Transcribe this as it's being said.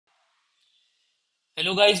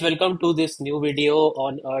Hello guys, welcome to this new video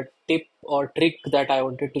on a tip or trick that I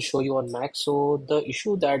wanted to show you on Mac. So the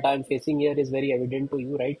issue that I'm facing here is very evident to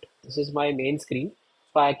you, right? This is my main screen.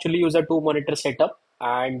 So I actually use a two monitor setup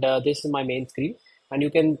and this is my main screen and you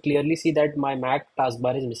can clearly see that my Mac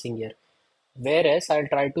taskbar is missing here. Whereas I'll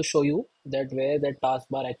try to show you that where the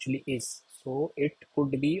taskbar actually is. So it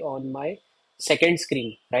could be on my second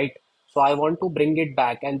screen, right? So I want to bring it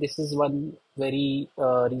back and this is one very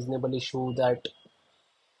reasonable issue that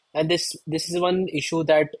and this is one issue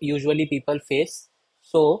that usually people face.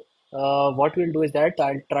 So what we'll do is that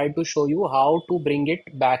I'll try to show you how to bring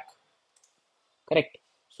it back. Correct.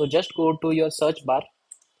 So just go to your search bar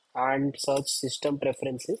and search system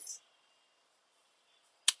preferences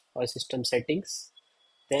or system settings.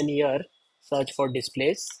 Then here search for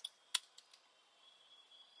displays.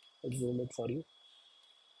 I'll zoom it for you.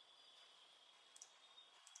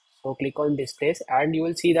 So click on displays and you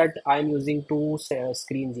will see that I'm using two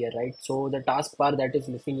screens here, right? So the taskbar that is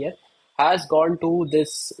missing here has gone to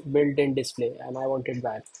this built-in display and I want it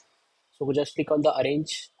back. So we just click on the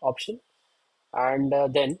arrange option and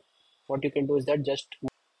then what you can do is that just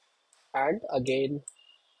and again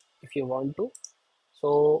if you want to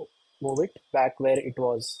so move it back where it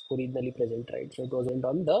was originally present, right? So it wasn't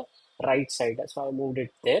on the right side, so I moved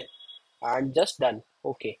it there and just done.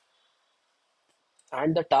 Okay,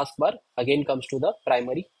 and the taskbar again comes to the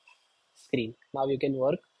primary screen. Now you can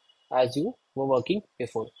work as you were working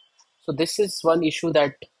before. So this is one issue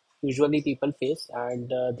that usually people face and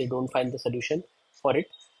they don't find the solution for it.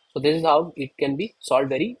 So this is how it can be solved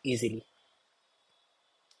very easily.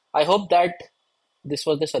 I hope that this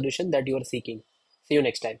was the solution that you are seeking. See you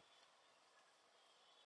next time.